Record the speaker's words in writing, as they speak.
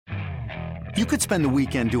You could spend the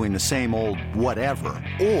weekend doing the same old whatever,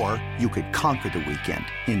 or you could conquer the weekend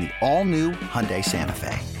in the all-new Hyundai Santa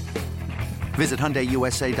Fe. Visit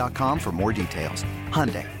HyundaiUSA.com for more details.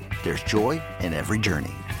 Hyundai, there's joy in every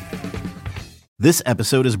journey. This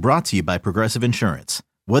episode is brought to you by Progressive Insurance.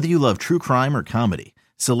 Whether you love true crime or comedy,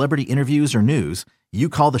 celebrity interviews or news, you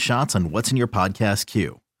call the shots on what's in your podcast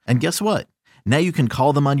queue. And guess what? Now you can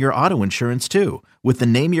call them on your auto insurance too with the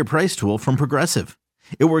Name Your Price tool from Progressive.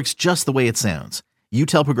 It works just the way it sounds. You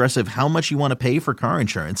tell Progressive how much you want to pay for car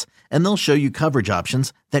insurance, and they'll show you coverage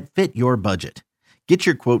options that fit your budget. Get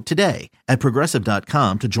your quote today at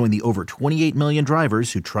Progressive.com to join the over 28 million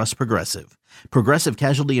drivers who trust Progressive. Progressive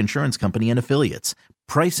Casualty Insurance Company and Affiliates.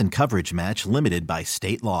 Price and coverage match limited by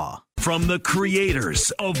state law. From the creators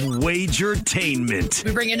of Wagertainment.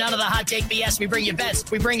 We bring you none of the hot take BS. We bring you bets.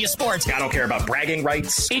 We bring you sports. I don't care about bragging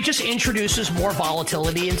rights. It just introduces more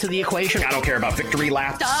volatility into the equation. I don't care about victory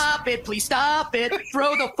laps. Stop it, please stop it.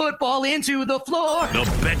 Throw the football into the floor. The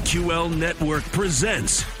BetQL Network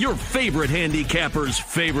presents your favorite handicapper's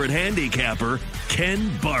favorite handicapper, Ken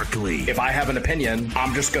Barkley. If I have an opinion,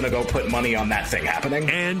 I'm just going to go put money on that thing happening.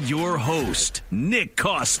 And your host, Nick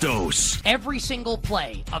Costos. Every single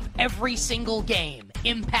play of every single game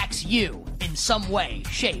impacts you in some way,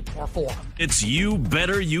 shape, or form. It's You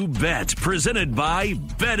Better You Bet, presented by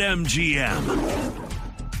BetMGM.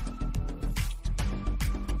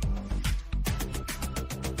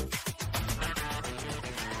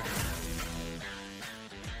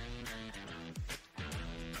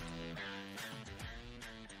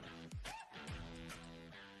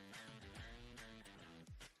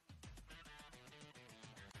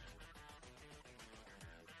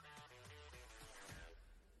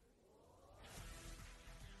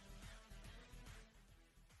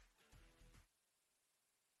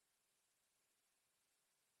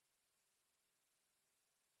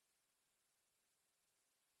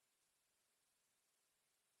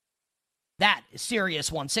 That is Sirius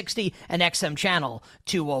 160 and XM Channel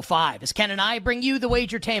 205. As Ken and I bring you the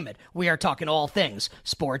Wagertainment, we are talking all things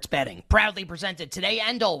sports betting. Proudly presented today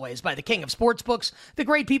and always by the king of sportsbooks, the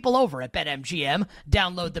great people over at BetMGM.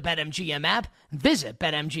 Download the BetMGM app, visit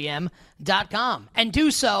BetMGM.com, and do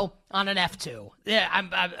so on an F2. Yeah,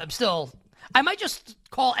 I'm still... I might just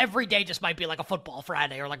call every day just might be like a football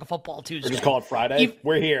Friday or like a football Tuesday. Or just call it Friday?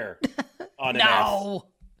 We're here on an F. No.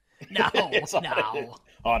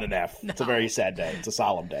 On an F. No. It's a very sad day. It's a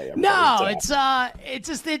solemn day. It's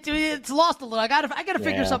lost a little. I gotta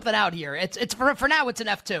figure something out here. It's for now. It's an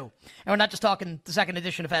F2, and we're not just talking the second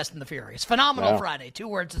edition of Fast and the Furious. Phenomenal Friday. 2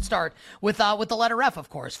 words that start with the letter F, of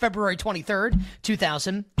course. February 23rd,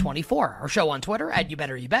 2024. Our show on Twitter at You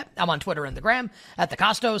Better You Bet. I'm on Twitter and the Gram at the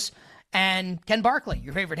Costos, and Ken Barkley,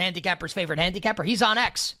 your favorite handicapper's favorite handicapper. He's on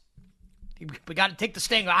X. We got to take the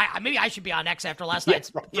sting. Maybe I should be on X after last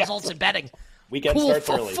night's results in betting. Weekend starts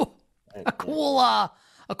early. A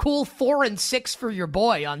cool 4 and 6 for your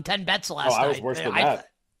boy on 10 bets last night. I was worse than that.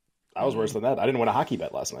 I was worse than that. I didn't win a hockey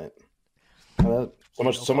bet last night. So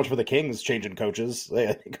much for the Kings changing coaches.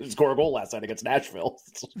 They could score a goal last night against Nashville.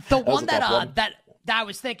 The one that I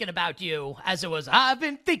was thinking about you as it was. I've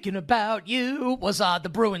been thinking about you was the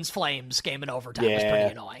Bruins Flames game in overtime. It was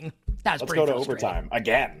pretty annoing. Let's go to overtime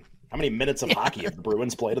again. How many minutes of hockey have the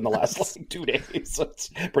Bruins played in the last 2 days? It's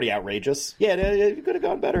pretty outrageous. Yeah, it could have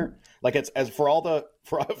gone better. Like it's as for all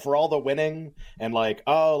the winning and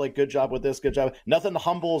good job with this, good job. Nothing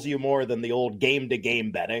humbles you more than the old game to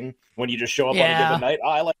game betting when you just show up on a given night.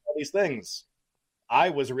 I like all these things. I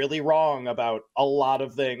was really wrong about a lot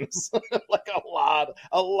of things, like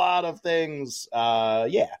a lot of things.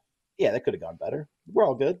 That could have gone better. We're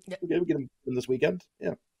all good. Yeah. We get them this weekend.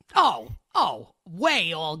 Yeah. Oh,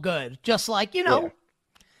 way all good. Just like, Yeah.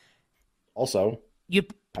 Also, how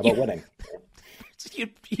about winning?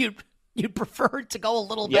 You'd prefer it to go a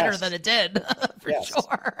little better than it did, for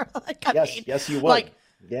sure. Yes, you would.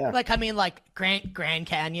 Grand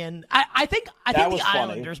Canyon. I think the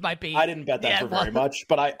Islanders might be. I didn't bet that for very much,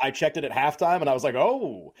 but I checked it at halftime and I was like,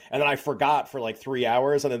 oh, and then I forgot for 3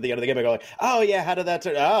 hours, and at the end of the game I go oh yeah, how did that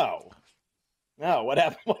turn? No, what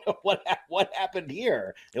happened? What happened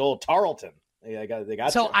here? The old Tarleton. They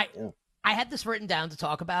got. So I had this written down to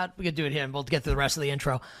talk about. We could do it here, and we'll get through the rest of the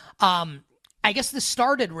intro. I guess this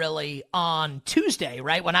started really on Tuesday,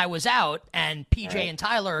 right, when I was out, and PJ and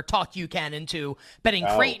Tyler talked UConn into betting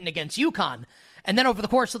Creighton against UConn. And then over the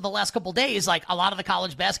course of the last couple of days, a lot of the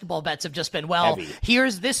college basketball bets have just been, heavy.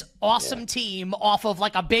 Here's this awesome team off of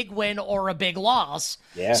a big win or a big loss.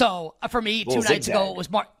 Yeah. So for me, 2 nights ago, it was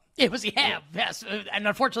It was, yes. And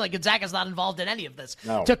unfortunately, Gonzaga's not involved in any of this.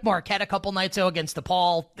 No. Took Marquette a couple nights ago against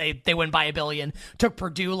DePaul. They win by 1 billion. Took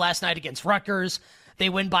Purdue last night against Rutgers. They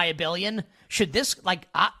win by 1 billion. Should this,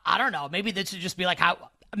 I don't know. Maybe this should just be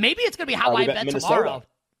maybe it's going to be how I bet tomorrow.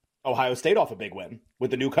 Ohio State off a big win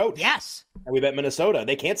with the new coach. Yes. And we bet Minnesota.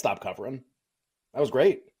 They can't stop covering. That was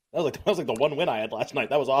great. That was like the one win I had last night.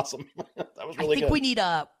 That was awesome. That was really good. I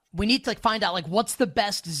think we need to find out what's the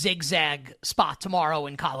best zigzag spot tomorrow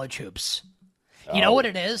in college hoops. You know what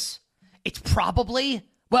it is? It's probably,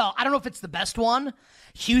 I don't know if it's the best one.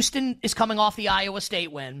 Houston is coming off the Iowa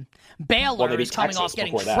State win. Baylor is coming off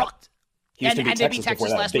getting trucked. And they beat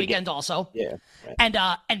Texas last weekend also. Yeah.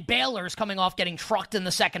 Right. And Baylor's coming off getting trucked in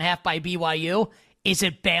the second half by BYU. Is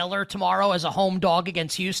it Baylor tomorrow as a home dog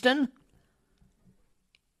against Houston?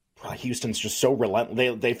 Houston's just so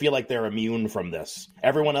relentless. They feel like they're immune from this.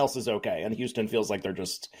 Everyone else is okay, and Houston feels like they're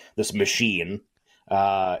just this machine.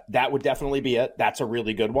 That would definitely be it. That's a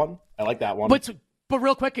really good one. I like that one. But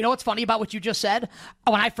real quick, you know what's funny about what you just said?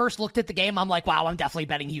 When I first looked at the game, I'm like, wow, I'm definitely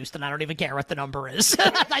betting Houston. I don't even care what the number is.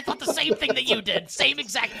 I thought the same thing that you did. Same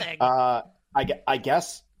exact thing. I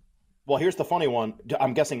guess. Well, here's the funny one.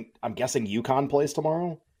 I'm guessing UConn plays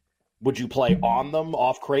tomorrow. Would you play on them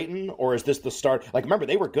off Creighton, or is this the start? Remember,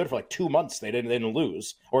 they were good for 2 months. They didn't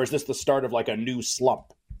lose. Or is this the start of a new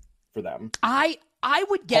slump for them? I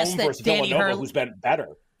would guess Home that versus Danny Villanova, Hurley, who's been better.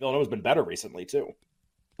 Villanova's been better recently too.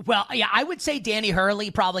 Well, yeah, I would say Danny Hurley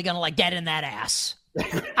probably going to get in that ass.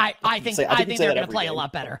 I think they're going to play a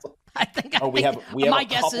lot better. My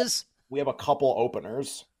guess is we have a couple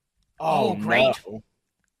openers. Oh, great. No.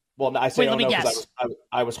 Well, I say let me guess.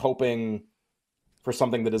 I was hoping for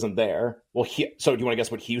something that isn't there. Well, so do you want to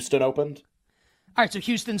guess what Houston opened? All right, so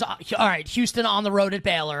Houston on the road at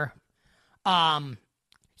Baylor.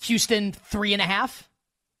 Houston 3.5.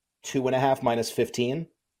 2.5 minus 15.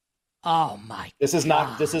 Oh my! This is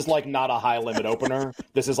not a high limit opener.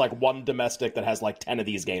 This is one domestic that has 10 of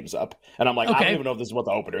these games up, and I'm I don't even know if this is what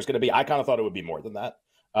the opener is going to be. I kind of thought it would be more than that.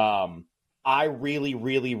 I really,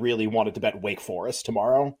 really, really wanted to bet Wake Forest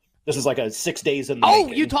tomorrow. This is a 6 days in the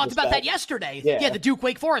making. You talked about that yesterday. Yeah, the Duke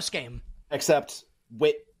Wake Forest game. Except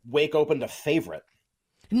Wake opened a favorite.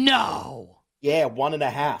 No. Yeah,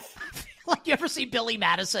 1.5. You ever see Billy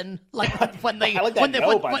Madison? When they I like that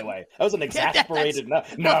by the way. That was an exasperated no.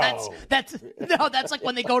 That's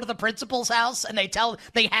when they go to the principal's house and they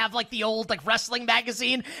have the old wrestling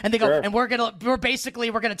magazine and they go, and we're gonna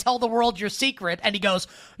tell the world your secret, and he goes,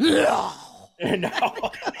 no. No.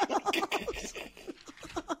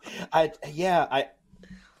 I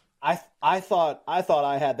thought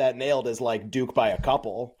I had that nailed as Duke by a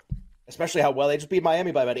couple, especially how well they just beat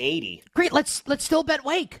Miami by about 80. Great, let's still bet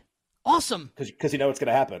Wake. Awesome, because you know what's going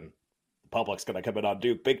to happen. The public's going to come in on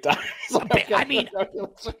Duke big time. But you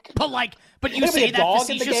say that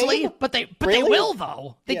facetiously, but they will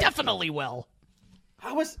though. They definitely will.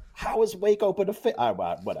 How is Wake open a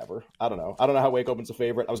whatever? I don't know how Wake opens a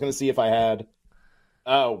favorite. I was going to see if I had.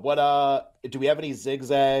 Do we have any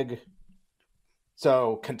zigzag?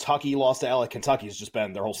 So Kentucky lost to LA. Kentucky's just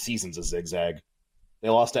been their whole season's a zigzag. They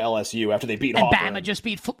lost to LSU after they beat Auburn.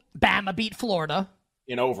 Bama beat Florida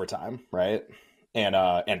in overtime, right?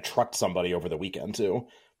 And trucked somebody over the weekend too.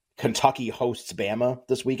 Kentucky hosts Bama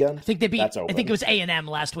this weekend. I think they beat. I think it was A&M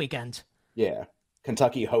last weekend. Yeah,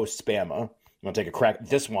 Kentucky hosts Bama. I'm gonna take a crack.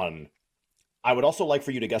 This one, I would also like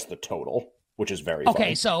for you to guess the total, which is very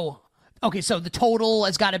funny. So the total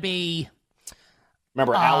has got to be.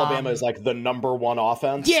 Remember, Alabama is the number one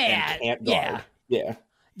offense. Yeah, and can't guard. Yeah.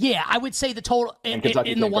 I would say the total in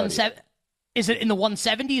the 170. Is it in the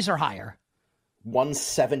 170s or higher?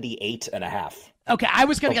 178.5. Okay, I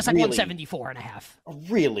was going to guess 174.5. A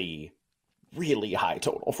really, really high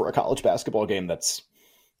total for a college basketball game that's,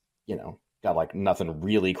 got nothing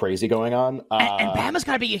really crazy going on. And Bama's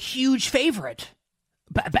got to be a huge favorite.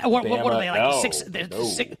 What are they six?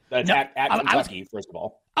 Six that's at Kentucky, first of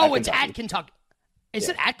all. It's at Kentucky. Is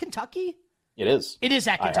it at Kentucky? It is. It is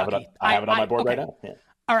at Kentucky. I have it on my board right now. Yeah.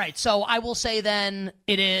 All right, so I will say then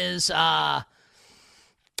it is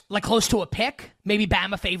close to a pick. Maybe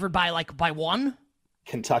Bama favored by 1.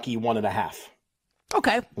 Kentucky 1.5.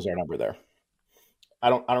 Okay, is our number there? I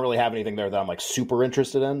don't really have anything there that I'm super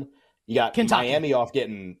interested in. You got Kentucky. Miami off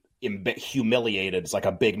getting humiliated. It's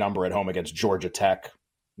a big number at home against Georgia Tech.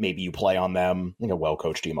 Maybe you play on them. A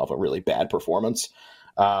well-coached team off a really bad performance.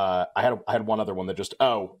 I had one other one that just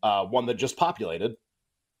populated.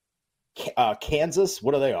 Kansas,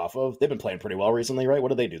 what are they off of? They've been playing pretty well recently, right? What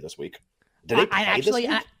did they do this week? Did they play this week?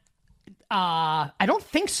 I don't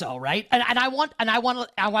think so, right? And I want to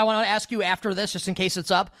ask you after this, just in case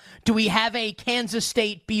it's up. Do we have a Kansas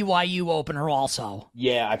State BYU opener also?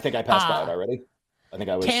 Yeah, I think I passed by it already. I think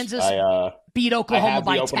I was Kansas beat Oklahoma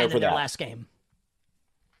by 10 in their last game.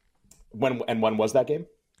 When was that game?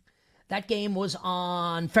 That game was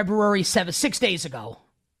on February 7th, 6 days ago.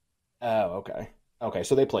 Oh, okay. Okay,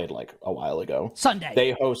 so they played like a while ago. Sunday.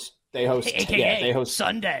 They host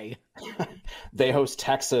Sunday. They host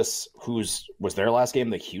Texas, was their last game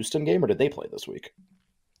the Houston game, or did they play this week?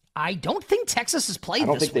 I don't think Texas has played this week.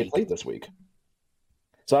 I don't think they played this week.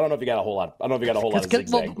 So I don't know if you got a whole lot. I don't know if you got a whole lot of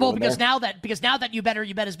zigzag. Well, because now that you bet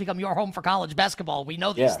has become your home for college basketball, we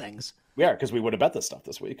know these things. We are, because we would have bet this stuff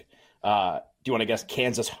this week. Do you want to guess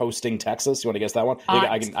Kansas hosting Texas? You want to guess that one?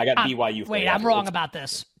 I got BYU. Wait, I'm wrong about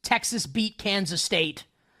this. Texas beat Kansas State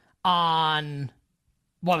on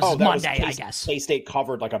Monday, I guess. K-State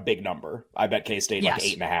covered like a big number. I bet K-State like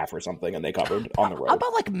 8.5 or something, and they covered on the road. How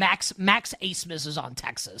about like Max Ace misses on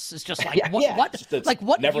Texas? It's just like what?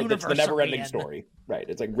 What universe? It's the never-ending story, right?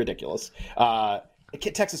 It's like ridiculous.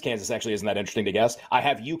 Texas Kansas actually isn't that interesting to guess. I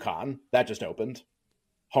have UConn that just opened.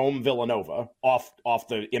 Home Villanova off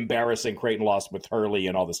the embarrassing Creighton loss with Hurley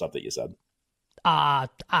and all the stuff that you said.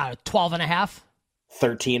 12.5.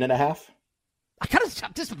 13.5.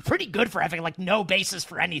 This is pretty good for having like no basis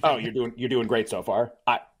for anything. Oh, you're doing great so far.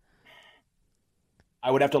 I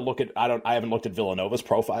would have to look at. I haven't looked at Villanova's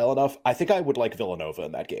profile enough. I think I would like Villanova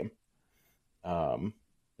in that game.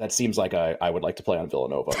 That seems like I would like to play on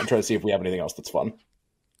Villanova. I'm trying to see if we have anything else that's fun.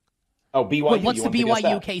 Oh, BYU. Wait, what's the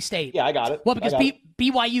BYU K-State? Yeah, I got it. Well, because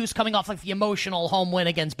BYU's coming off like the emotional home win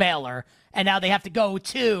against Baylor, and now they have to go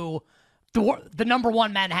to the number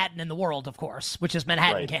one Manhattan in the world, of course, which is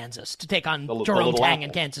Manhattan, Kansas, to take on Jerome Tang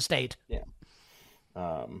and Kansas State. Yeah.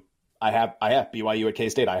 I have BYU at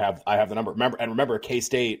K-State. I have the number. Remember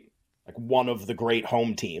K-State, like one of the great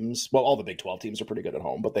home teams. Well, all the Big 12 teams are pretty good at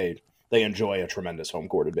home, but they enjoy a tremendous home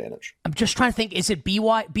court advantage. I'm just trying to think, is it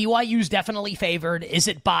BYU's definitely favored? Is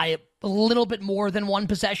it by a little bit more than one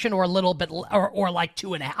possession, or a little bit, or like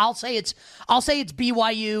 2.5? I'll say it's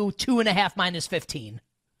BYU 2.5 minus 15.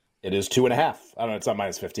 It is 2.5. I don't know, it's not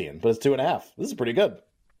minus 15, but it's 2.5. This is pretty good.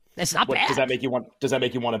 It's not bad. Does that make you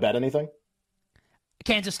want to bet anything?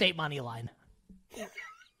 Kansas State money line.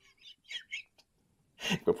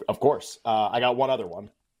 Of course. I got one other one.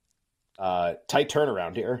 Tight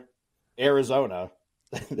turnaround here. Arizona.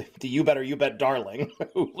 You bet darling,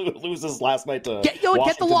 who loses last night to get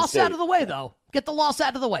the loss out of the way, though. Get the loss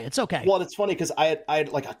out of the way. It's okay. Well, it's funny because I had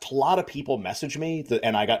like a lot of people message me,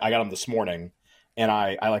 and I got them this morning, and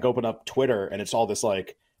I like open up Twitter, and it's all this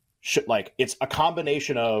like shit. Like it's a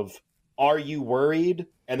combination of "Are you worried?"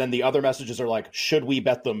 and then the other messages are like, "Should we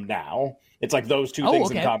bet them now?" It's like those two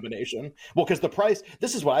things in combination. Well, because the price.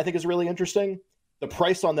 This is what I think is really interesting. The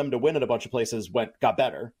price on them to win at a bunch of places got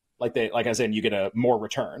better. Like as in you get a more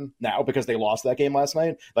return now because they lost that game last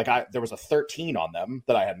night. There was a 13 on them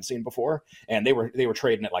that I hadn't seen before, and they were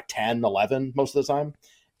trading at like 10, 11 most of the time.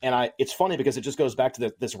 And it's funny because it just goes back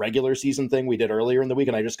to this regular season thing we did earlier in the week,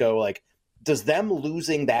 and I just go like, does them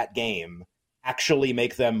losing that game actually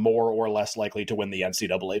make them more or less likely to win the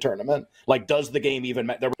NCAA tournament? Like, does the game even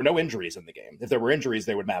matter? There were no injuries in the game. If there were injuries,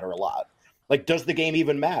 they would matter a lot. Like, does the game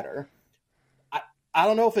even matter? I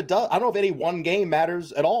don't know if it does. I don't know if any one game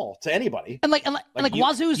matters at all to anybody. And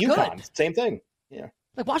Wazoo's UConn, good. Same thing. Yeah.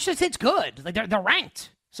 Like Washington State's good. Like they're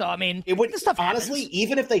ranked. So I mean, it would this stuff honestly, happens.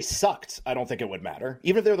 even if they sucked, I don't think it would matter.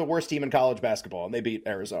 Even if they're the worst team in college basketball and they beat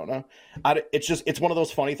Arizona, it's one of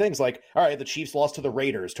those funny things. Like, all right, the Chiefs lost to the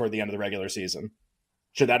Raiders toward the end of the regular season.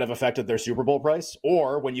 Should that have affected their Super Bowl price?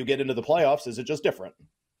 Or when you get into the playoffs, is it just different?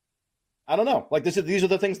 I don't know. Like these are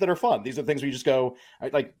the things that are fun. These are the things where you just go,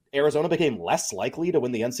 like Arizona became less likely to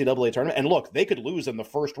win the NCAA tournament. And look, they could lose in the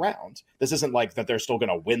first round. This isn't like that they're still going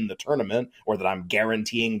to win the tournament or that I'm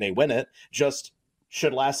guaranteeing they win it. Just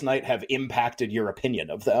should last night have impacted your opinion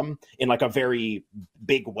of them in like a very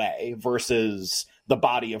big way versus the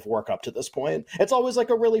body of work up to this point? It's always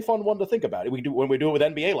like a really fun one to think about. When we do it with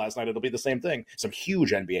NBA last night, it'll be the same thing. Some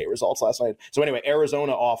huge NBA results last night. So anyway,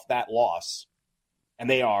 Arizona off that loss, and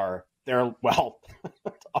they're well,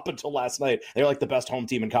 up until last night, they're like the best home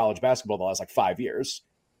team in college basketball the last like 5 years.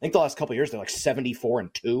 I think the last couple of years, they're like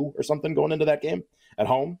 74-2 or something going into that game at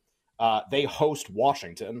home. They host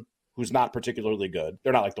Washington, who's not particularly good.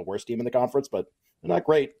 They're not like the worst team in the conference, but they're not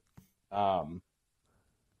great. I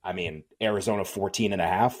mean, Arizona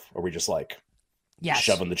 14.5. Are we just like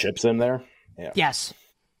shoving the chips in there? Yeah. Yes.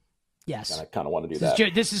 I kind of want to do that.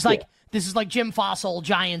 This is like Jim Fossil,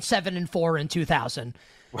 Giants 7-4 in 2000.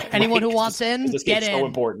 Anyone who wants in, this get game's in. So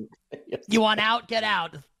important. Yes. You want out, get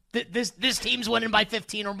out. This team's winning by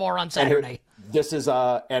 15 or more on Saturday. This is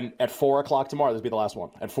and at 4:00 tomorrow. This will be the last one.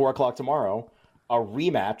 At 4:00 tomorrow, a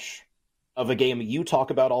rematch of a game you talk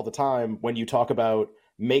about all the time when you talk about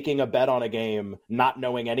making a bet on a game, not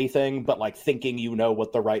knowing anything, but like thinking you know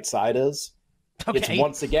what the right side is. Okay. It's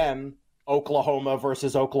once again Oklahoma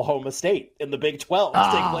versus Oklahoma State in the Big 12.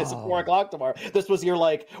 It's taking place at 4:00 tomorrow. This was your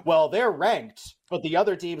well, they're ranked, but the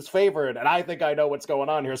other team's favored, and I think I know what's going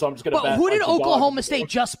on here, so I'm just going to bet. Who did Oklahoma State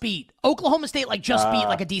just beat? Oklahoma State beat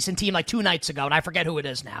a decent team 2 nights ago, and I forget who it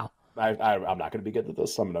is now. I'm not going to be good at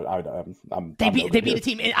this. They beat a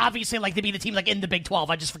team. Obviously, they beat a team in the Big 12.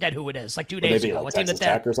 I just forget who it is. 2 days ago. Like Texas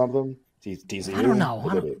Tech or something. TCU. I don't know.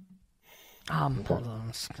 Hold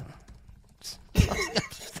on.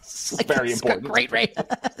 It's very important. Great rate.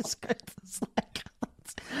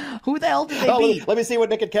 Who the hell did they beat? Let me see what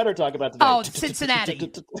Nick and Ken are talking about today. Oh, Cincinnati.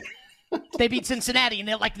 They beat Cincinnati, and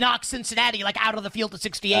they knocked Cincinnati out of the field to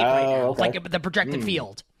 68 right now, okay. The projected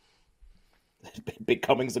field. Big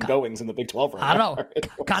comings and goings in the Big 12 right now. I don't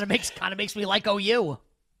know. Kind of makes me like OU.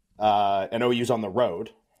 And OU's on the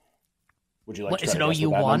road. Would you like to is try it to OU guess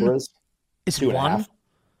what that 1? number is? Is it 1?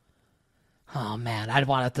 Oh man, I'd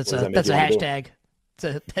want it. That's a hashtag.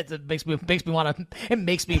 It makes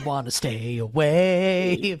me want to stay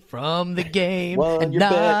away from the game and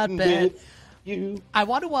not bet. I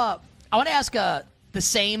want to ask the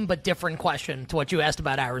same but different question to what you asked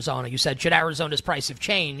about Arizona. You said, should Arizona's price have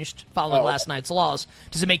changed following last night's loss?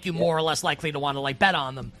 Does it make you more or less likely to want to bet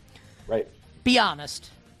on them? Right. Be honest.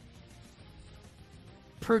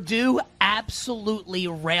 Purdue absolutely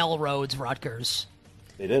railroads Rutgers.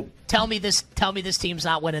 They did. Tell me this team's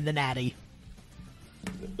not winning the Natty.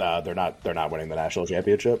 They're not winning the national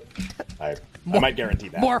championship. I might guarantee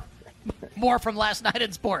that. More from last night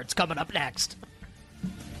in sports coming up next.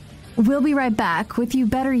 We'll be right back with You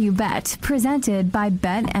Better You Bet, presented by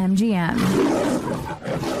BetMGM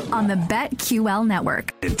on the BetQL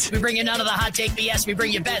network. We bring you none of the hot take BS. We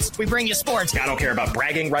bring you best. We bring you sports. I don't care about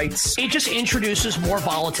bragging rights. It just introduces more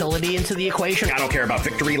volatility into the equation. I don't care about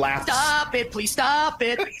victory laps. Stop it, please stop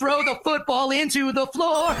it. Throw the football into the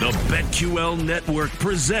floor. The BetQL network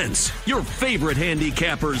presents your favorite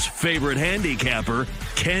handicapper's favorite handicapper,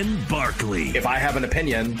 Ken Barkley. If I have an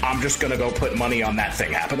opinion, I'm just going to go put money on that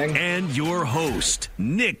thing happening. And your host,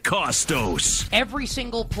 Nick Costos. Every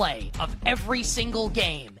single play of every single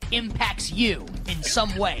game impacts you in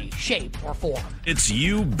some way, shape, or form. It's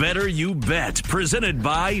You Better You Bet, presented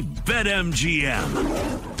by BetMGM.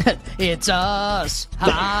 It's us.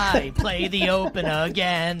 Hi, play the open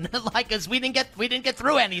again. Us, we didn't get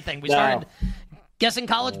through anything. We started guessing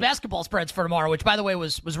college basketball spreads for tomorrow, which, by the way,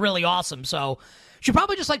 was really awesome. So should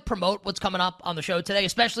probably just promote what's coming up on the show today,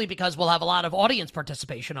 especially because we'll have a lot of audience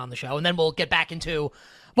participation on the show, and then we'll get back into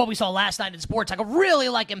what we saw last night in sports, a really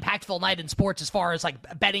impactful night in sports as far as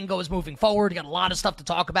betting goes moving forward. We got a lot of stuff to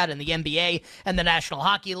talk about in the NBA and the National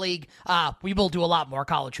Hockey League. We will do a lot more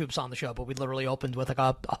college hoops on the show, but we literally opened with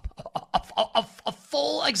a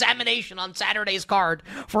full examination on Saturday's card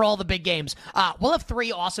for all the big games. We'll have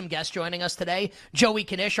 3 awesome guests joining us today. Joey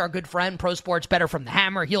Knish, our good friend, pro sports bettor from the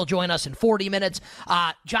Hammer. He'll join us in 40 minutes.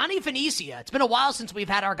 Johnny Venecia. It's been a while since we've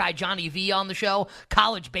had our guy Johnny V on the show,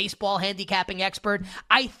 college baseball handicapping expert.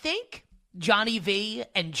 I think Johnny V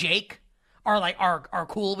and Jake are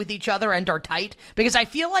cool with each other and are tight, because I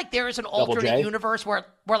feel like there is an alternate universe where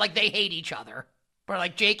they hate each other, where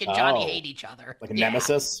Jake and Johnny hate each other, like a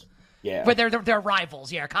nemesis. Yeah, but they're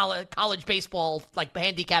rivals. Yeah, college baseball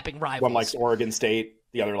handicapping rivals. One likes Oregon State,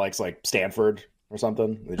 the other likes Stanford or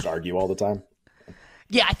something. They just argue all the time.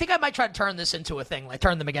 Yeah, I think I might try to turn this into a thing,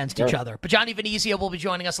 turn them against each other. But Johnny Venecia will be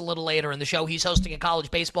joining us a little later in the show. He's hosting a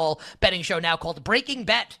college baseball betting show now called Breaking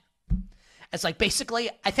Bet. It's basically,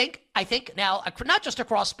 I think now, not just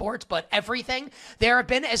across sports, but everything, there have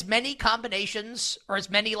been as many combinations or as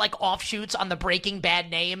many offshoots on the Breaking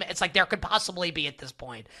Bad name. It's there could possibly be at this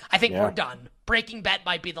point. I think we're done. Breaking Bet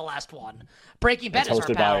might be the last one. Breaking Bet is our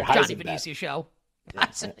pal, Johnny Venecia show.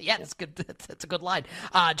 Yeah, that's good. That's a good line.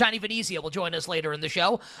 Johnny Venecia will join us later in the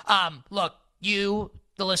show. Look, you,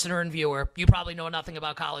 the listener and viewer, you probably know nothing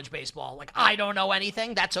about college baseball. I don't know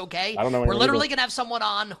anything. That's okay. I don't know. We're literally going to have someone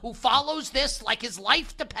on who follows this like his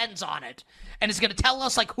life depends on it, and is going to tell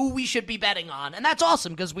us who we should be betting on. And that's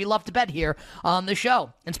awesome, because we love to bet here on the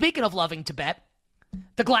show. And speaking of loving to bet,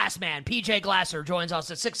 the Glass Man, PJ Glasser, joins us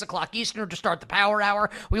at 6 o'clock Eastern to start the Power Hour.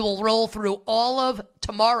 We will roll through all of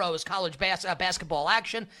tomorrow's college basketball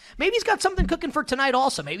action. Maybe he's got something cooking for tonight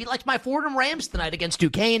also. Maybe he likes my Fordham Rams tonight against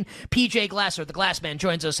Duquesne. PJ Glasser, the Glass Man,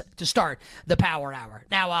 joins us to start the Power Hour.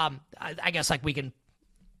 Now, I guess we can...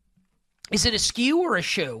 Is it a skew or a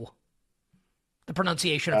shoe? the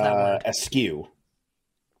pronunciation of that word? Askew.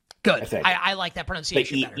 Good. I like that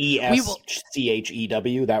pronunciation better.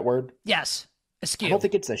 ESCHEW, that word? Yes. Askew. I don't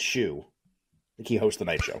think it's a shoe. I think he hosts the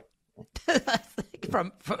night show.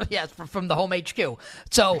 from the home HQ.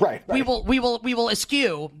 So right. we will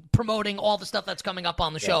eschew promoting all the stuff that's coming up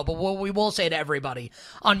on the show. But what we will say to everybody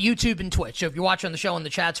on YouTube and Twitch, so if you're watching the show in the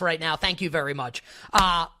chats right now, thank you very much.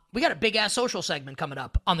 We got a big-ass social segment coming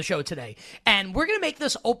up on the show today. And we're going to make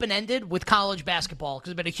this open-ended with college basketball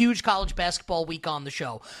because it's been a huge college basketball week on the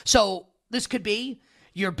show. So this could be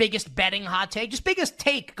your biggest betting hot take, just biggest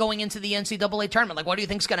take going into the NCAA tournament. Like, what do you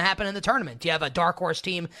think is going to happen in the tournament? Do you have a dark horse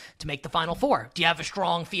team to make the Final Four? Do you have a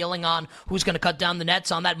strong feeling on who's going to cut down the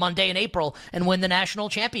nets on that Monday in April and win the national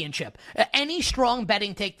championship? Any strong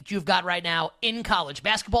betting take that you've got right now in college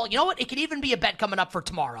basketball? You know what? It could even be a bet coming up for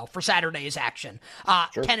tomorrow, for Saturday's action.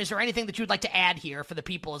 Sure. Ken, is there anything that you'd like to add here for the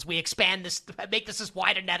people as we expand this, make this as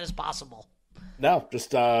wide a net as possible? No,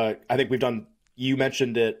 just I think we've done, you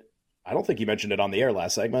mentioned it, I don't think you mentioned it on the air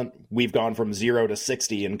last segment. We've gone from 0 to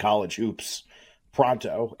 60 in college hoops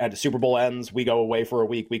pronto. And the Super Bowl ends, we go away for a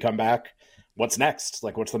week, we come back. What's next?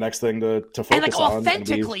 Like, what's the next thing to focus on? And like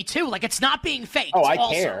authentically, too. Like, it's not being faked. Oh,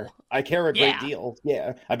 care. I care a great deal.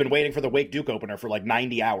 Yeah. I've been waiting for the Wake Duke opener for like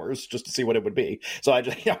 90 hours just to see what it would be. So I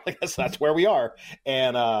just, I guess that's where we are.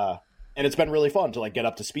 And it's been really fun to like get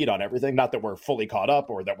up to speed on everything. Not that we're fully caught up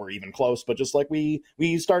or that we're even close, but just like we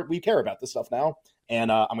care about this stuff now. And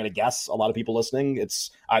I'm going to guess a lot of people listening,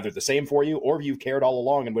 it's either the same for you or you've cared all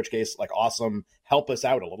along, in which case, like, awesome, help us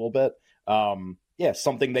out a little bit.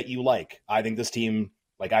 Something that you like. I think this team,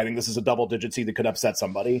 I think this is a double-digit seed that could upset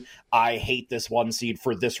somebody. I hate this one seed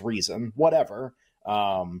for this reason, whatever.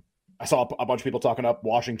 I saw a bunch of people talking up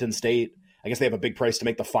Washington State. I guess they have a big price to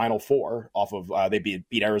make the Final Four off of, they beat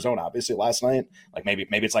Arizona, obviously, last night. Like, maybe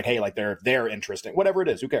it's like, hey, like, they're interesting. Whatever it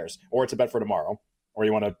is, who cares? Or it's a bet for tomorrow. Or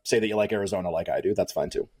you want to say that you like Arizona like I do, that's fine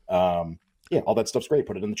too. All that stuff's great.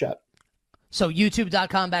 Put it in the chat. So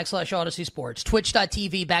youtube.com/Odyssey Sports,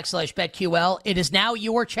 twitch.tv/BetQL. It is now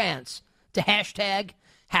your chance to hashtag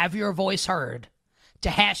have your voice heard, to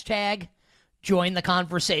hashtag join the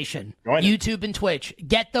conversation. YouTube and Twitch.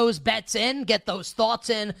 Get those bets in. Get those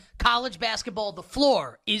thoughts in. College basketball, the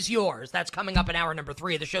floor is yours. That's coming up in hour number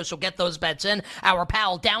 3 of the show, so get those bets in. Our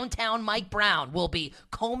pal, Downtown Mike Brown, will be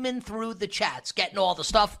combing through the chats, getting all the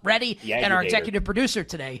stuff ready. And our executive producer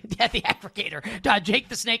today, the aggregator, Jake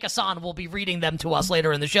the Snake Hassan, will be reading them to us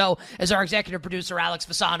later in the show, as our executive producer, Alex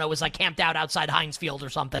Fasano, is like camped out outside Heinz Field or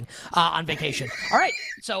something on vacation. All right,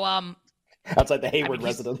 so outside the Hayward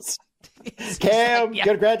residence. Cam,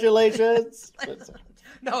 congratulations.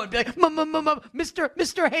 No, it'd be like,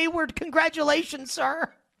 Mr. Hayward, congratulations, sir.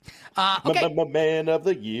 Okay. Man of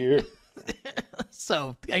the year.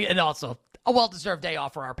 So, and also a well-deserved day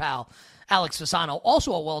off for our pal, Alex Fasano.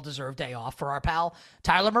 Also a well-deserved day off for our pal,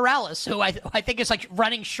 Tyler Morales, who I think is like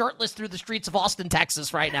running shirtless through the streets of Austin,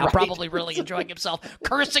 Texas right now, probably really enjoying himself.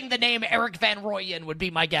 Cursing the name Eric Van Royen would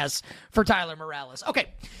be my guess for Tyler Morales. Okay,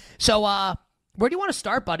 so, where do you want to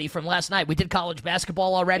start, buddy, from last night? We did college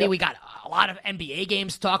basketball already. Yep. We got a lot of NBA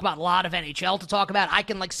games to talk about, a lot of NHL to talk about. I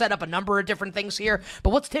can set up a number of different things here.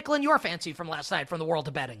 But what's tickling your fancy from last night from the world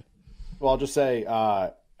of betting? Well, I'll just say,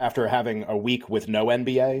 after having a week with no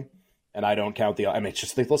NBA, and I don't count it's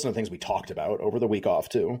just listen to things we talked about over the week off,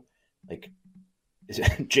 too. Like,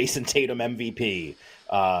 Jason Tatum MVP,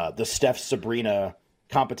 the Steph Sabrina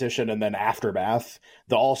competition, and then aftermath,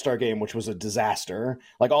 the All-Star game, which was a disaster.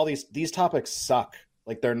 Like, all these topics suck.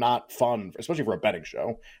 Like, they're not fun, especially for a betting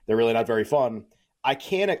show. They're really not very fun. I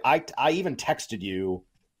even texted you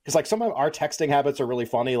because like some of our texting habits are really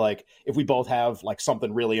funny. Like, if we both have like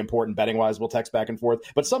something really important betting wise, we'll text back and forth.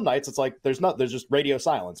 But some nights it's like there's just radio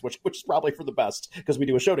silence, which is probably for the best because we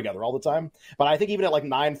do a show together all the time. But I think even at like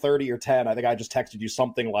 9:30 or 10, I think I just texted you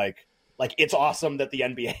something like it's awesome that the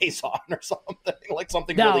NBA's on or something, like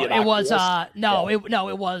something really innocuous.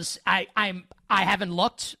 It was I haven't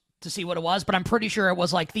looked to see what it was, but I'm pretty sure it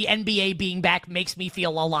was like the NBA being back makes me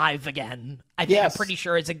feel alive again. I'm pretty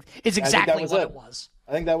sure it's exactly what it was.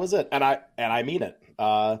 I think that was it, and I mean it.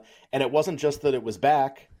 And it wasn't just that it was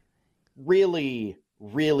back. Really,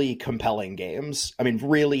 really compelling games. I mean,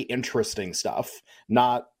 really interesting stuff.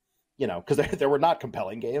 Not. Because there were not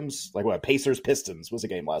compelling games. Like what Pacers Pistons was a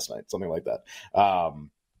game last night, something like that.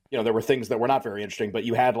 There were things that were not very interesting, but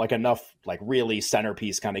you had like enough like really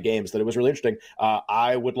centerpiece kind of games that it was really interesting.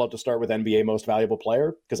 I would love to start with NBA Most Valuable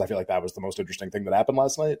Player because I feel like that was the most interesting thing that happened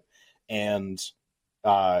last night. And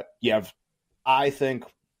you have, I think,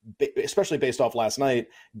 especially based off last night,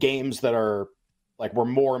 games that are like were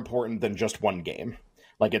more important than just one game.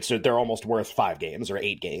 Like they're almost worth 5 games or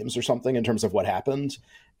 8 games or something in terms of what happened.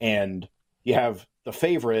 And you have the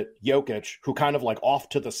favorite, Jokic, who kind of like off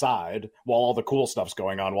to the side while all the cool stuff's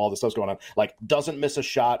going on, while all the stuff's going on, like doesn't miss a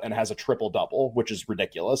shot and has a triple-double, which is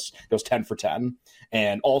ridiculous. Goes 10 for 10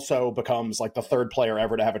 and also becomes like the 3rd player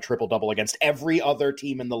ever to have a triple-double against every other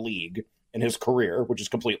team in the league in his career, which is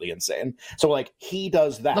completely insane. So like he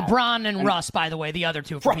does that. LeBron and Russ, by the way, the other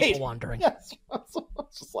two, for people wondering. Yes.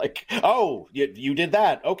 It's just like, oh, you did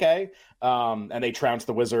that. Okay. And they trounced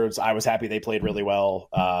the Wizards. I was happy they played really well.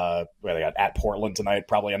 Where they got at Portland tonight,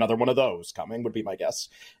 probably another one of those coming would be my guess.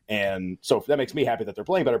 And so that makes me happy that they're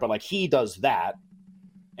playing better, but like he does that.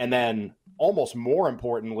 And then almost more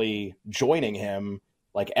importantly, joining him,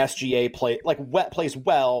 like SGA plays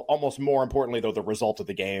well. Almost more importantly, though, the result of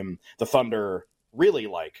the game, the Thunder really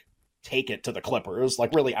like take it to the Clippers,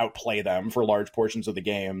 like really outplay them for large portions of the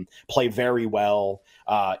game, play very well,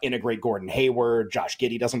 integrate Gordon Hayward. Josh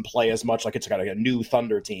Giddey doesn't play as much, like it's got a new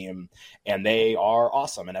Thunder team, and they are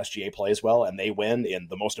awesome. And SGA plays well, and they win in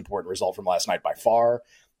the most important result from last night by far.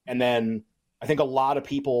 And then I think a lot of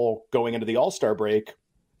people going into the All-Star break,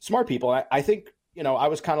 smart people, I think, I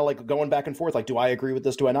was kind of like going back and forth, like, do I agree with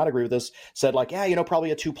this? Do I not agree with this? Said like, yeah,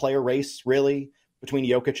 probably a 2-player race, really, between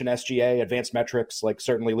Jokic and SGA. Advanced metrics, like,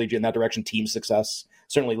 certainly lead you in that direction. Team success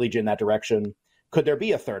certainly lead you in that direction. Could there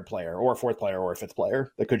be a 3rd player or a 4th player or a 5th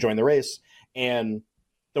player that could join the race? And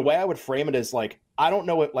the way I would frame it is like, I don't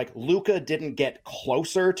know it, like Luka didn't get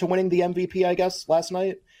closer to winning the MVP, I guess, last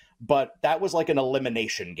night. But that was like an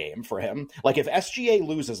elimination game for him. Like if SGA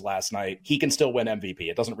loses last night, he can still win MVP.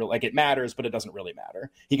 It doesn't really, like it matters, but it doesn't really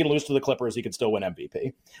matter. He can lose to the Clippers. He can still win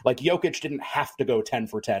MVP. Like Jokic didn't have to go 10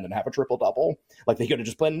 for 10 and have a triple-double. Like they could have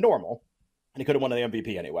just played normal and he could have won the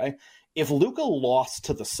MVP anyway. If Luka lost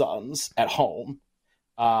to the Suns at home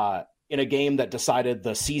in a game that decided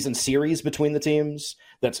the season series between the teams,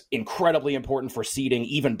 that's incredibly important for seeding,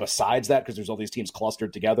 even besides that, because there's all these teams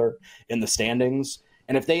clustered together in the standings.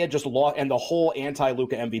 And if they had just lost, and the whole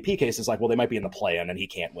anti-Luka MVP case is like, well, they might be in the play-in and he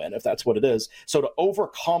can't win if that's what it is. So to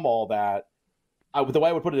overcome all that, the way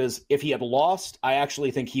I would put it is, if he had lost, I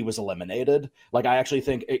actually think he was eliminated. Like, I actually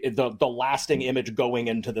think the lasting image going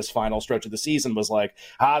into this final stretch of the season was like,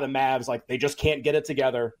 the Mavs, like, they just can't get it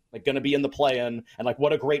together. Like, going to be in the play-in, and like,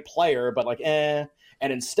 what a great player, but like, And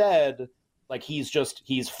instead, like, he's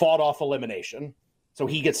fought off elimination. So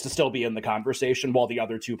he gets to still be in the conversation while the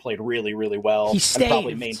other two played really, really well. He staved. And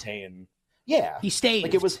probably maintain. Yeah. He staved.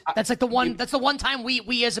 Like it was, that's like the one. That's the one time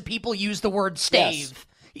we as a people use the word stave. Yes.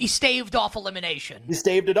 He staved off elimination. He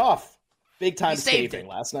staved it off. Big time staving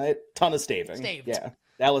last night. Ton of staving. Staved. Yeah.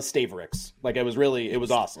 Dallas Stavericks. Like it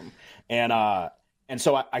was awesome. And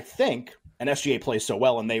so I think, and SGA plays so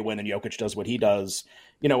well and they win and Jokic does what he does,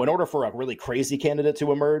 in order for a really crazy candidate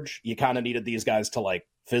to emerge, you kind of needed these guys to like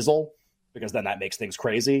fizzle, because then that makes things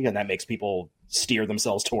crazy and that makes people steer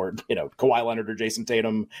themselves toward, Kawhi Leonard or Jason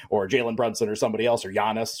Tatum or Jalen Brunson or somebody else, or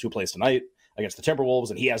Giannis, who plays tonight against the Timberwolves.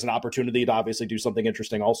 And he has an opportunity to obviously do something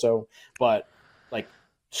interesting also. But like,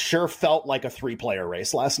 sure felt like a 3-player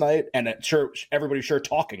race last night. And everybody's sure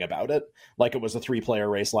talking about it like it was a 3-player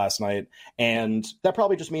race last night. And that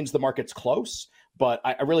probably just means the market's close. But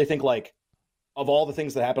I really think, like, of all the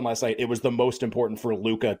things that happened last night, it was the most important for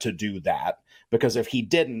Luka to do that, because if he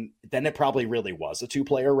didn't, then it probably really was a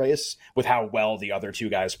 2-player race with how well the other two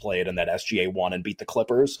guys played and that SGA won and beat the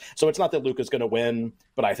Clippers. So it's not that Luka's going to win,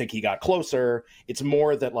 but I think he got closer. It's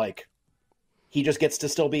more that, like, he just gets to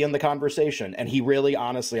still be in the conversation. And he really,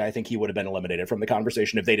 honestly, I think he would have been eliminated from the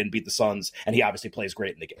conversation if they didn't beat the Suns. And he obviously plays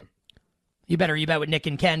great in the game. You better you bet with Nick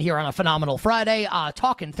and Ken here on a phenomenal Friday.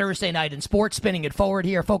 Talking Thursday night in sports, spinning it forward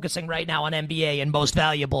here, focusing right now on NBA and most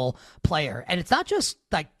valuable player. And it's not just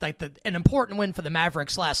like an important win for the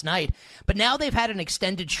Mavericks last night, but now they've had an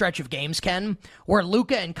extended stretch of games, Ken, where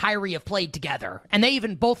Luka and Kyrie have played together. And they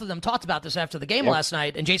even, both of them talked about this after the game last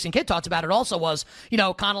night, and Jason Kidd talked about it also, was,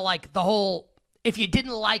 kind of like the whole, if you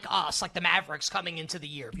didn't like us, like the Mavericks coming into the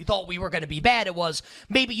year, if you thought we were going to be bad, it was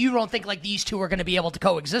maybe you don't think like these two are going to be able to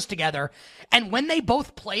coexist together. And when they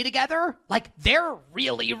both play together, like they're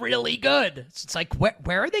really, really good. It's like,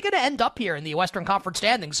 where are they going to end up here in the Western Conference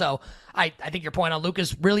standing? So I think your point on Luka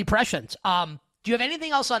is really prescient. Do you have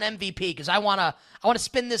anything else on MVP? Because I want to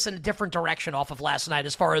spin this in a different direction off of last night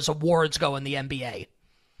as far as awards go in the NBA.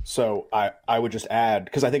 So I would just add,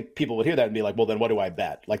 because I think people would hear that and be like, well, then what do I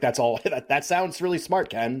bet? Like, that's all. That sounds really smart,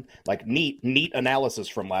 Ken. Like, neat analysis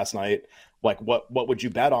from last night. Like, what would you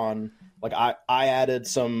bet on? Like, I added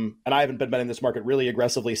some, and I haven't been betting this market really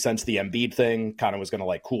aggressively since the Embiid thing kind of was going to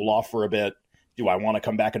like cool off for a bit. Do I want to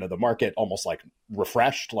come back into the market almost like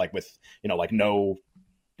refreshed, like with, like no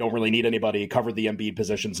don't really need anybody, covered the Embiid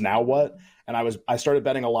positions. Now what? And I started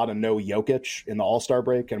betting a lot of no Jokic in the All-Star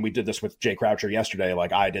break. And we did this with Jay Croucher yesterday.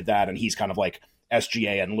 Like I did that. And he's kind of like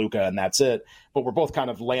SGA and Luka, and that's it. But we're both kind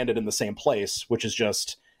of landed in the same place, which is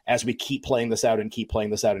just, as we keep playing this out and keep playing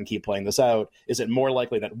this out and keep playing this out, is it more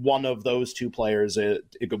likely that one of those two players it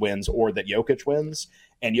wins or that Jokic wins?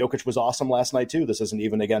 And Jokic was awesome last night too. This isn't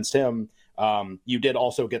even against him. You did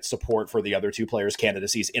also get support for the other two players'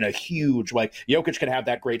 candidacies in a huge, like Jokic can have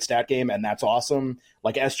that great stat game, and that's awesome.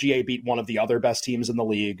 Like SGA beat one of the other best teams in the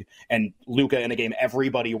league, and Luka in a game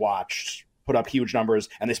everybody watched put up huge numbers,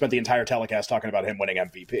 and they spent the entire telecast talking about him winning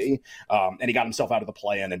MVP. And he got himself out of the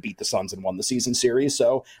play-in and beat the Suns and won the season series.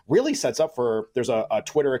 So really sets up for, there's a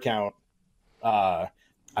Twitter account. I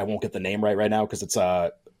won't get the name right now because it's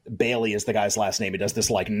Bailey is the guy's last name. He does this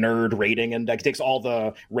like nerd rating index. He takes all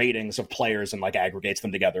the ratings of players and like aggregates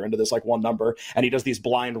them together into this like one number. And he does these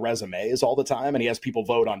blind resumes all the time. And he has people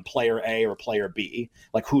vote on player A or player B.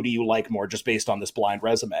 Like, who do you like more just based on this blind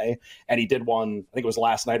resume? And he did one, I think it was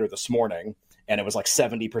last night or this morning. And it was like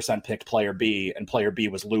 70% picked player B, and player B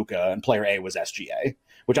was Luka, and player A was SGA,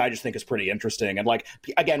 which I just think is pretty interesting. And like,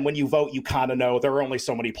 again, when you vote, you kind of know there are only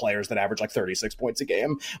so many players that average like 36 points a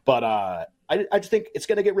game. But I just think it's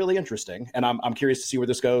going to get really interesting. And I'm curious to see where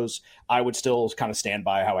this goes. I would still kind of stand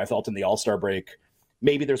by how I felt in the All-Star break.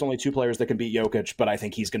 Maybe there's only two players that can beat Jokic, but I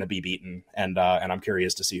think he's going to be beaten. And I'm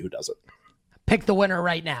curious to see who does it. Pick the winner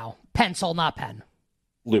right now. Pencil, not pen.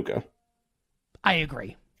 Luka. I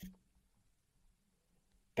agree.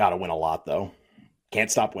 Got to win a lot, though. Can't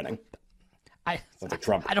stop winning. Sounds like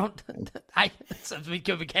Trump. We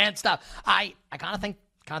can't stop. I kind of think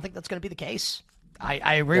that's going to be the case.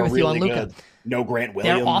 I agree with you on Luka. No Grant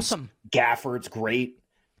Williams. They're awesome. Gafford's great.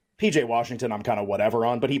 PJ Washington, I'm kind of whatever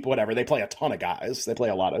on, but whatever. They play a ton of guys. They play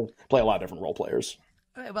a lot of different role players.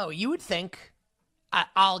 Well, you would think.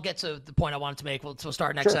 I'll get to the point I wanted to make. We'll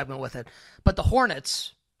start next segment with it. But the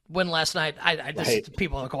Hornets win last night.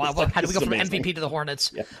 People are going, well, how do we go from MVP to the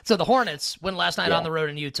Hornets? Yeah. So the Hornets win last night on the road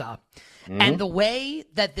in Utah. Mm-hmm. And the way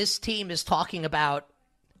that this team is talking about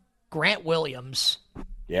Grant Williams.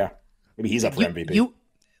 Yeah. Maybe he's up for MVP.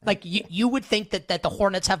 You would think that the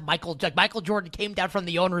Hornets have Michael Jordan came down from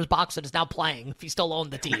the owner's box and is now playing if he still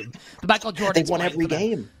owned the team. But Michael Jordan's they won every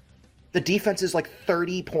game. The defense is like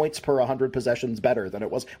 30 points per 100 possessions better than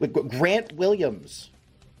it was with Grant Williams.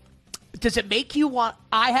 Does it make you want...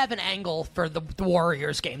 I have an angle for the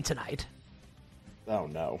Warriors game tonight. Oh,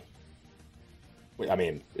 no. Wait, I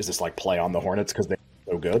mean, is this like play on the Hornets because they're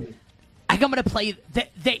so good? I think I'm going to play...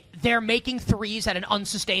 They're making threes at an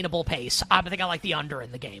unsustainable pace. I think I like the under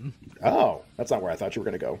in the game. Oh, that's not where I thought you were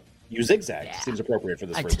going to go. You zigzag. Yeah. Seems appropriate for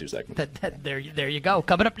this first 2 seconds. There you go.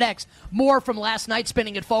 Coming up next, more from last night,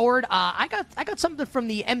 spinning it forward. I got something from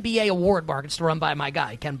the NBA award markets to run by my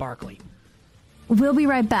guy, Ken Barkley. We'll be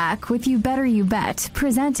right back with You Better You Bet,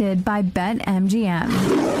 presented by BetMGM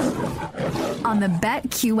on the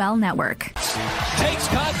BetQL network. Takes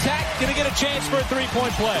contact, gonna get a chance for a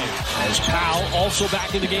three-point play. As Powell also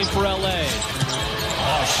back in the game for LA.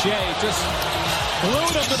 Oh, Shea just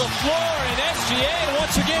glued him to the floor, and SGA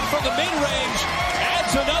once again from the mid-range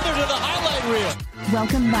adds another to the highlight reel.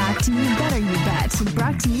 Welcome back to You Better You Bet,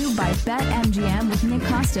 brought to you by BetMGM with Nick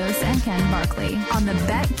Costos and Ken Barkley on the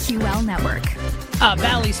BetQL network.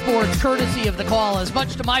 Valley Sports, courtesy of the call, as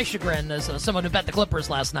much to my chagrin as someone who bet the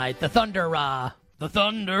Clippers last night. The Thunder roll.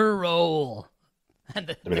 And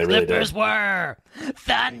the Clippers were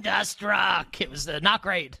thunderstruck. It was not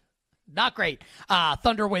great. Not great.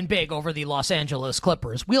 Thunder win big over the Los Angeles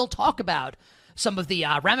Clippers. We'll talk about some of the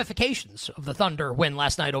ramifications of the Thunder win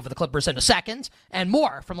last night over the Clippers in a second, and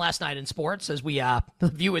more from last night in sports as we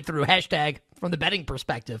view it through hashtag from the betting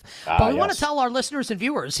perspective. But we want to tell our listeners and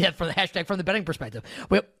viewers, from the hashtag from the betting perspective,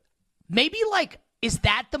 maybe is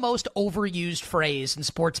that the most overused phrase in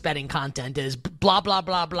sports betting content is blah, blah,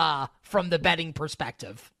 blah, blah from the betting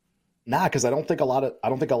perspective? Nah, because I don't think a lot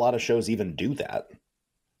of shows even do that.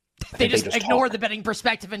 They just ignore the betting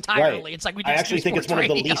perspective entirely. Right. It's like we just I actually think it's one of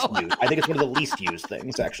the least used. I think it's one of the least used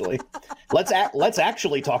things, actually. Let's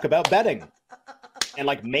actually talk about betting and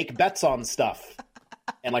make bets on stuff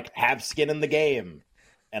and have skin in the game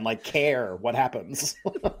and care what happens.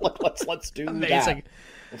 let's do that.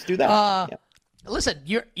 Let's do that. Yeah. Listen,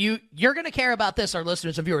 you're going to care about this, our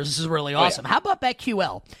listeners and viewers. This is really awesome. How about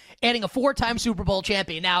BetQL adding a 4-time Super Bowl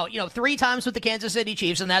champion? Now, 3 times with the Kansas City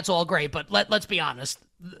Chiefs, and that's all great. But let's be honest.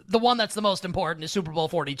 the one that's the most important is Super Bowl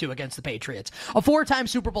 42 against the Patriots. A 4-time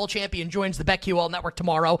Super Bowl champion joins the BetQL network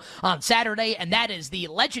tomorrow on Saturday, and that is the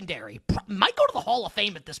legendary, might go to the Hall of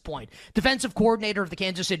Fame at this point, defensive coordinator of the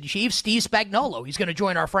Kansas City Chiefs, Steve Spagnuolo. He's going to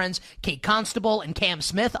join our friends Kate Constable and Cam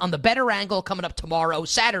Smith on the Better Angle coming up tomorrow,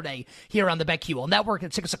 Saturday, here on the BetQL network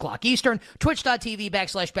at 6 o'clock Eastern,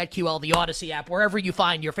 twitch.tv/BetQL, the Odyssey app, wherever you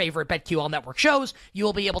find your favorite BetQL network shows, you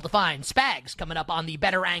will be able to find Spags coming up on the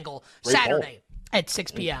Better Angle Saturday at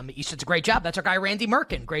 6 p.m. Eastern. It's a great job. That's our guy, Randy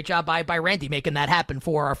Merkin. Great job by Randy making that happen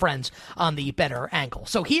for our friends on the Better Angle.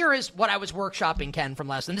 So here is what I was workshopping, Ken, from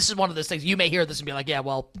last. And this is one of those things. You may hear this and be like,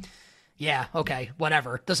 yeah, okay,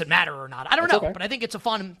 whatever. Does it matter or not? I don't know, okay. But I think it's a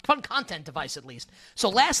fun content device at least. So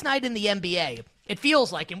last night in the NBA, it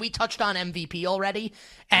feels like, and we touched on MVP already,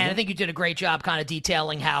 and I think you did a great job kind of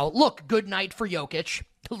detailing how, look, good night for Jokic.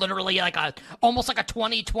 Literally almost like a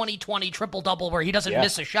 20-20-20 triple-double where he doesn't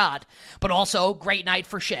miss a shot, but also great night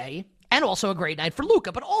for Shea, and also a great night for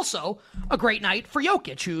Luka, but also a great night for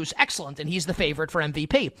Jokic, who's excellent, and he's the favorite for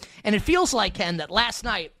MVP. And it feels like, Ken, that last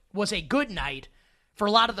night was a good night for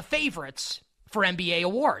a lot of the favorites for NBA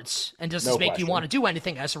awards. And does this make you want to do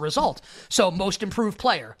anything as a result? So, most improved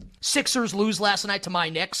player. Sixers lose last night to my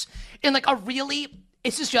Knicks. And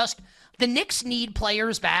this is just... The Knicks need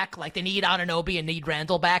players back, like they need Anunoby and need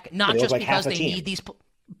Randall back, not just because they need these.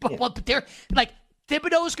 But they're like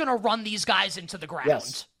Thibodeau's going to run these guys into the ground.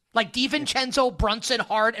 Yes. Like DiVincenzo, Brunson,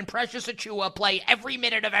 Hart, and Precious Achiuwa play every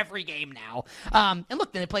minute of every game now. And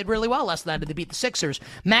look, they played really well last night to beat the Sixers.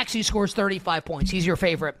 Maxey scores 35 points. He's your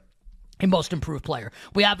favorite and most improved player.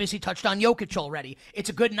 We obviously touched on Jokic already.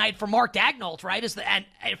 It's a good night for Mark Daigneault, right? And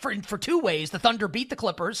for two ways. The Thunder beat the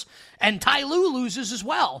Clippers, and Ty Lue loses as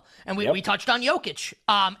well. And we touched on Jokic.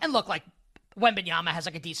 And look, like, Wembanyama has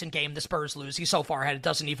like a decent game. The Spurs lose. He's so far ahead, it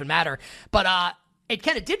doesn't even matter. But it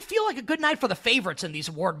kind of did feel like a good night for the favorites in these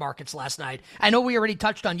award markets last night. I know we already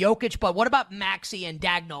touched on Jokic, but what about Maxey and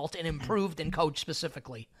Daigneault and improved and coach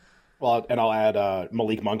specifically? Well, and I'll add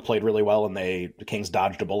Malik Monk played really well, and the Kings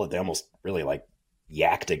dodged a bullet. They almost really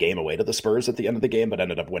yacked a game away to the Spurs at the end of the game, but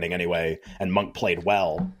ended up winning anyway. And Monk played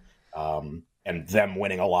well, and them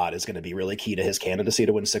winning a lot is going to be really key to his candidacy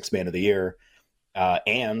to win Sixth Man of the Year.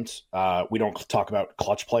 And we don't talk about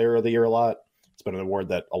Clutch Player of the Year a lot. It's been an award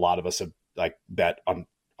that a lot of us have bet on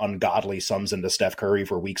ungodly sums into Steph Curry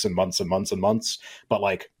for weeks and months and months and months.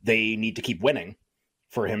 But they need to keep winning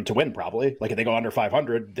for him to win, probably. If they go under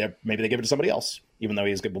 500, maybe they give it to somebody else, even though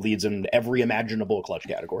he's leads in every imaginable clutch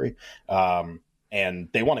category. And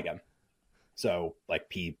they won again. So,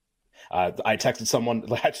 I texted someone,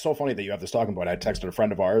 it's so funny that you have this talking point. I texted a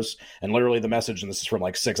friend of ours, and literally the message, and this is from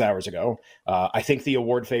 6 hours ago, I think the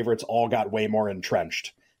award favorites all got way more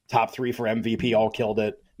entrenched. Top three for MVP all killed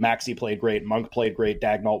it. Maxey played great. Monk played great.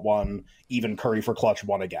 Daigneault won. Even Curry for clutch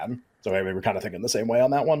won again. So maybe we're kind of thinking the same way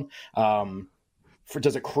on that one.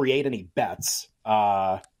 Does it create any bets?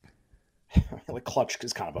 Clutch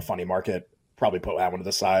is kind of a funny market. Probably put that one to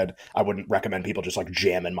the side. I wouldn't recommend people just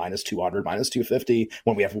jamming -200, -250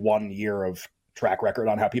 when we have 1 year of track record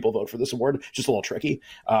on how people vote for this award. Just a little tricky.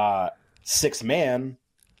 Sixth man,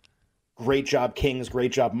 great job Kings,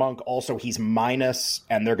 great job Monk. Also, he's minus,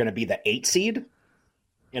 and they're going to be the 8 seed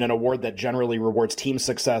in an award that generally rewards team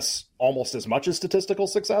success almost as much as statistical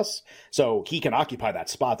success. So he can occupy that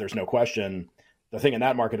spot. There's no question. The thing in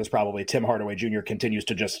that market is probably Tim Hardaway Jr. continues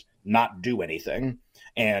to just not do anything.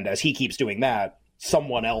 And as he keeps doing that,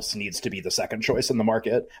 someone else needs to be the second choice in the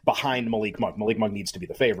market behind Malik Monk. Malik Monk needs to be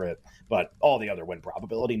the favorite, but all the other win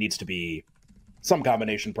probability needs to be some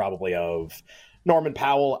combination probably of Norman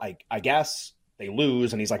Powell, I guess. They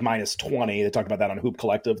lose, and he's -20. They talked about that on Hoop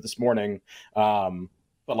Collective this morning.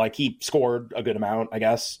 But he scored a good amount, I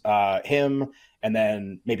guess. Him, and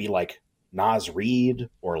then maybe Naz Reid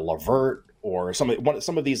or LeVert, or some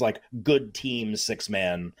of these good team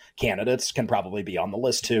 6-man candidates can probably be on the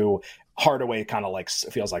list too. Hardaway kind of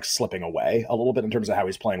feels like slipping away a little bit in terms of how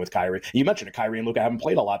he's playing with Kyrie. You mentioned it, Kyrie and Luka haven't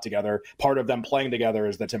played a lot together. Part of them playing together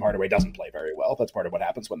is that Tim Hardaway doesn't play very well. That's part of what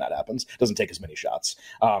happens when that happens. Doesn't take as many shots.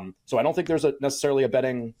 So I don't think there's necessarily a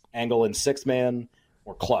betting angle in 6-man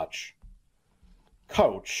or clutch.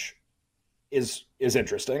 Coach is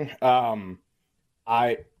interesting.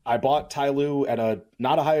 I bought Ty Lue at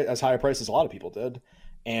as high a price as a lot of people did,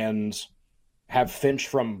 and have Finch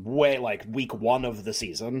from way week 1 of the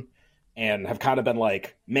season, and have kind of been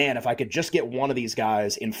man, if I could just get one of these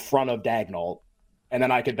guys in front of Daigneault, and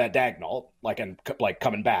then I could bet Daigneault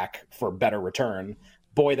coming back for better return.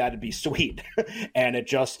 Boy, that'd be sweet. And it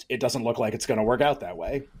doesn't look like it's going to work out that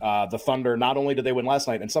way. The Thunder, not only did they win last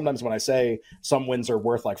night, and sometimes when I say some wins are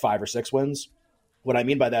worth 5 or 6 wins, What I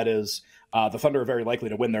mean by that is the Thunder are very likely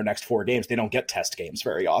to win their next 4 games. They don't get test games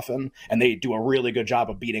very often, and they do a really good job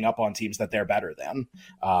of beating up on teams that they're better than.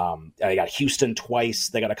 They got Houston twice.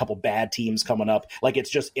 They got a couple bad teams coming up. Like, it's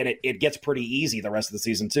just, and it gets pretty easy the rest of the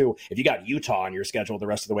season too. If you got Utah on your schedule the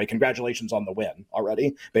rest of the way, congratulations on the win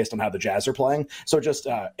already, based on how the Jazz are playing. So just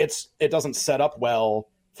it doesn't set up well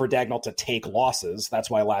for Daigneault to take losses. That's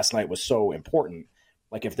why last night was so important.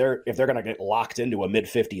 Like, if they're going to get locked into a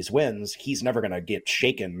mid-50s wins, he's never going to get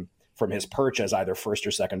shaken from his perch as either first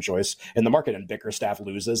or second choice in the market. And Bickerstaff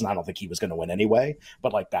loses, and I don't think he was going to win anyway,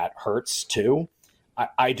 but like, that hurts too.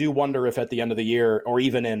 I do wonder if at the end of the year, or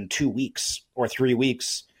even in 2 weeks or 3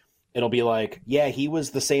 weeks, it'll be like, yeah, he was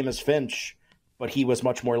the same as Finch, but he was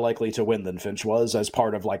much more likely to win than Finch was, as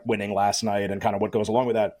part of like winning last night and kind of what goes along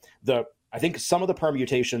with that. I think some of the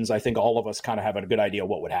permutations, I think all of us kind of have a good idea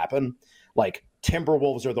what would happen. Like,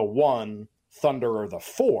 Timberwolves are the 1, Thunder are the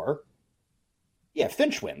 4. Yeah,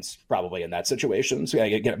 Finch wins probably in that situation. So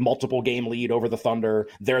you get a multiple game lead over the Thunder.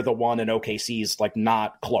 They're the 1, and OKC's like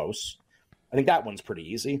not close. I think that one's pretty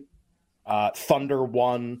easy. Thunder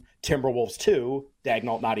 1, Timberwolves 2,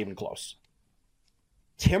 Daigneault not even close.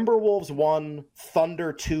 Timberwolves 1,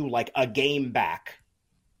 Thunder 2, like a game back,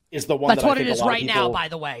 is the one. That's that what I think it is a lot right of people, now, by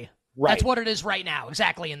the way. Right. That's what it is right now,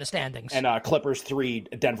 exactly in the standings. And Clippers 3,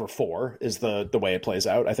 Denver 4 is the way it plays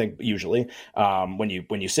out, I think, usually, when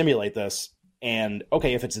you simulate this. And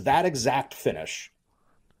okay, if it's that exact finish,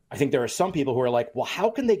 I think there are some people who are like, well,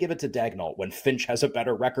 how can they give it to Daigneault when Finch has a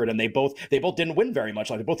better record and they both didn't win very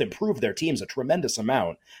much? Like, they both improved their teams a tremendous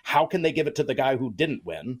amount. How can they give it to the guy who didn't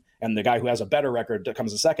win and the guy who has a better record that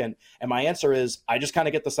comes a second? And my answer is, I just kind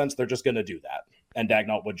of get the sense they're just going to do that, and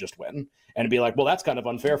Daigneault would just win and be like, well, that's kind of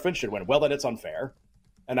unfair. Finch should win. Well, then it's unfair,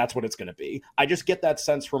 and that's what it's going to be. I just get that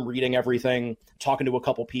sense from reading everything, talking to a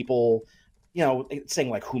couple people. You know, saying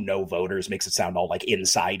like who know voters makes it sound all like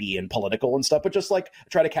insidey and political and stuff, but just like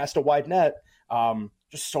try to cast a wide net.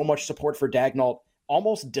 Just so much support for Daigneault,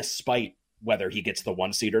 almost despite whether he gets the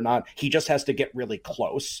 1 seed or not. He just has to get really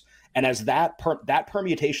close. And as that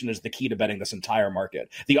permutation is the key to betting this entire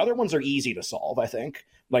market. The other ones are easy to solve, I think.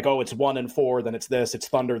 Like, oh, it's 1 and 4, then it's this, it's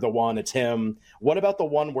Thunder the 1, it's him. What about the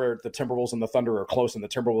one where the Timberwolves and the Thunder are close and the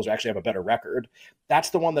Timberwolves actually have a better record? That's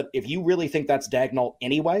the one that, if you really think that's Daigneault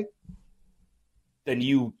anyway, then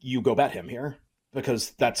you go bet him here,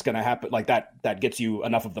 because that's going to happen. Like, that gets you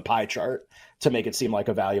enough of the pie chart to make it seem like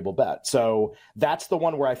a valuable bet. So that's the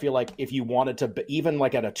one where I feel like if you wanted to, even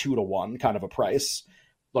like at a 2-to-1 kind of a price,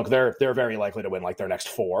 look, they're very likely to win like their next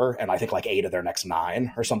 4, and I think like 8 of their next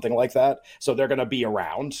 9 or something like that. So they're going to be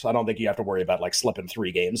around. I don't think you have to worry about like slipping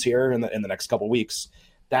 3 games here in the next couple weeks.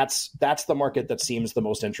 That's the market that seems the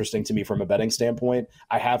most interesting to me from a betting standpoint.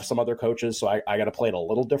 I have some other coaches, so I got to play it a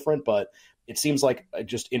little different, but it seems like,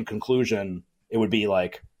 just in conclusion, it would be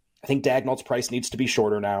like, I think Daigneault's price needs to be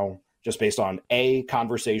shorter now, just based on A,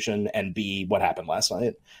 conversation, and B, what happened last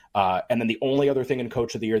night. And then the only other thing in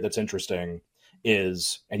Coach of the Year that's interesting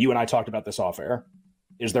is, and you and I talked about this off air,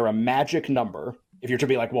 is there a magic number? If you're to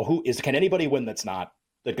be like, well, can anybody win that's not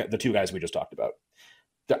the 2 guys we just talked about?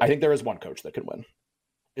 I think there is one coach that can win.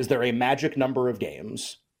 Is there a magic number of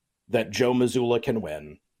games that Joe Mazzulla can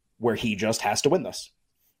win where he just has to win this?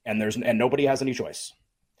 And nobody has any choice.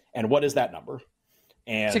 And what is that number?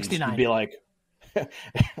 And 69. You'd be like,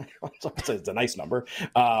 it's a nice number.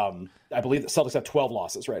 I believe the Celtics have 12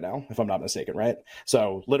 losses right now, if I'm not mistaken, right?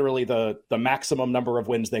 So literally the maximum number of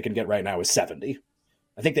wins they can get right now is 70.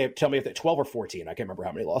 I think they tell me if they're 12 or 14. I can't remember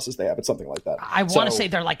how many losses they have. It's something like that. I want to say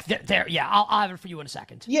they're like, yeah, I'll have it for you in a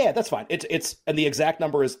second. Yeah, that's fine. It's and the exact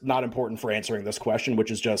number is not important for answering this question, which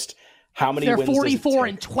is just how many wins. They're 44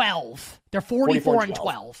 and 12. They're 44 and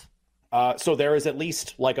 12. So there is at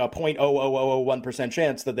least like a 0.00001%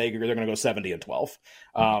 chance that they're going to go 70 and 12.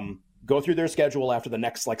 Go through their schedule after the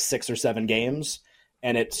next like 6 or 7 games,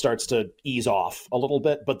 and it starts to ease off a little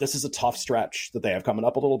bit. But this is a tough stretch that they have coming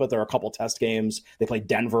up a little bit. There are a couple test games. They play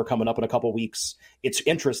Denver coming up in a couple weeks. It's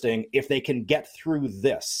interesting. If they can get through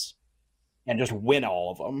this and just win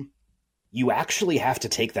all of them, you actually have to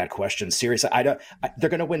take that question seriously. They're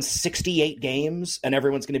going to win 68 games, and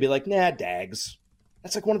everyone's going to be like, nah, Dags.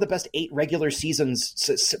 That's like one of the best 5 regular seasons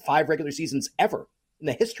ever in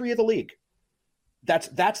the history of the league.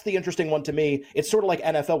 That's the interesting one to me. It's sort of like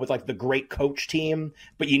NFL with like the great coach team,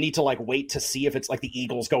 but you need to like wait to see if it's like the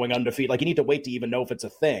Eagles going undefeated. Like, you need to wait to even know if it's a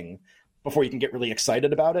thing before you can get really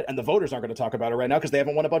excited about it. And the voters aren't going to talk about it right now because they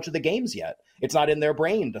haven't won a bunch of the games yet. It's not in their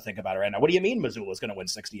brain to think about it right now. What do you mean Mazzulla is going to win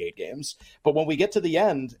 68 games? But when we get to the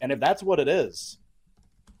end, and if that's what it is,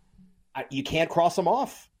 you can't cross them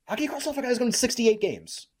off. How can you cross off a guy who's going to win 68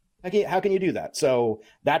 games? How can you do that? So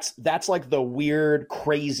that's like the weird,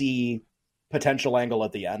 crazy potential angle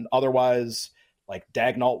at the end. Otherwise, like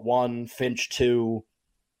Dagnall 1, Finch 2,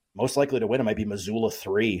 most likely to win it might be Missoula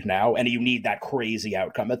 3 now, and you need that crazy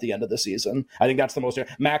outcome at the end of the season. I think that's the most.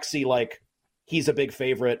 Maxey, like, he's a big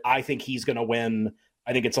favorite. I think he's going to win.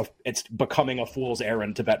 I think it's becoming a fool's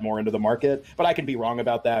errand to bet more into the market, but I can be wrong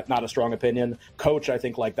about that. Not a strong opinion. Coach, I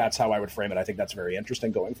think like that's how I would frame it. I think that's very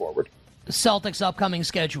interesting going forward. Celtics' upcoming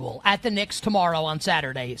schedule. At the Knicks tomorrow on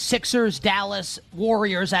Saturday. Sixers, Dallas,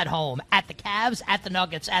 Warriors at home. At the Cavs, at the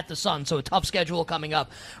Nuggets, at the Suns. So a tough schedule coming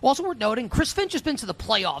up. Also worth noting, Chris Finch has been to the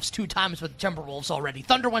playoffs 2 times with the Timberwolves already.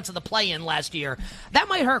 Thunder went to the play-in last year. That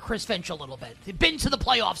might hurt Chris Finch a little bit. He's been to the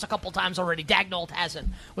playoffs a couple times already. Dagnall hasn't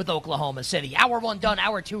with Oklahoma City. Hour 1 done,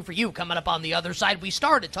 hour 2 for you. Coming up on the other side, we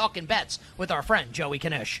started talking bets with our friend Joey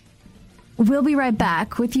Kanish. We'll be right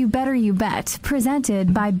back with You Better You Bet,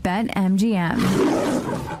 presented by BetMGM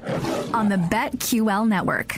on the BetQL network.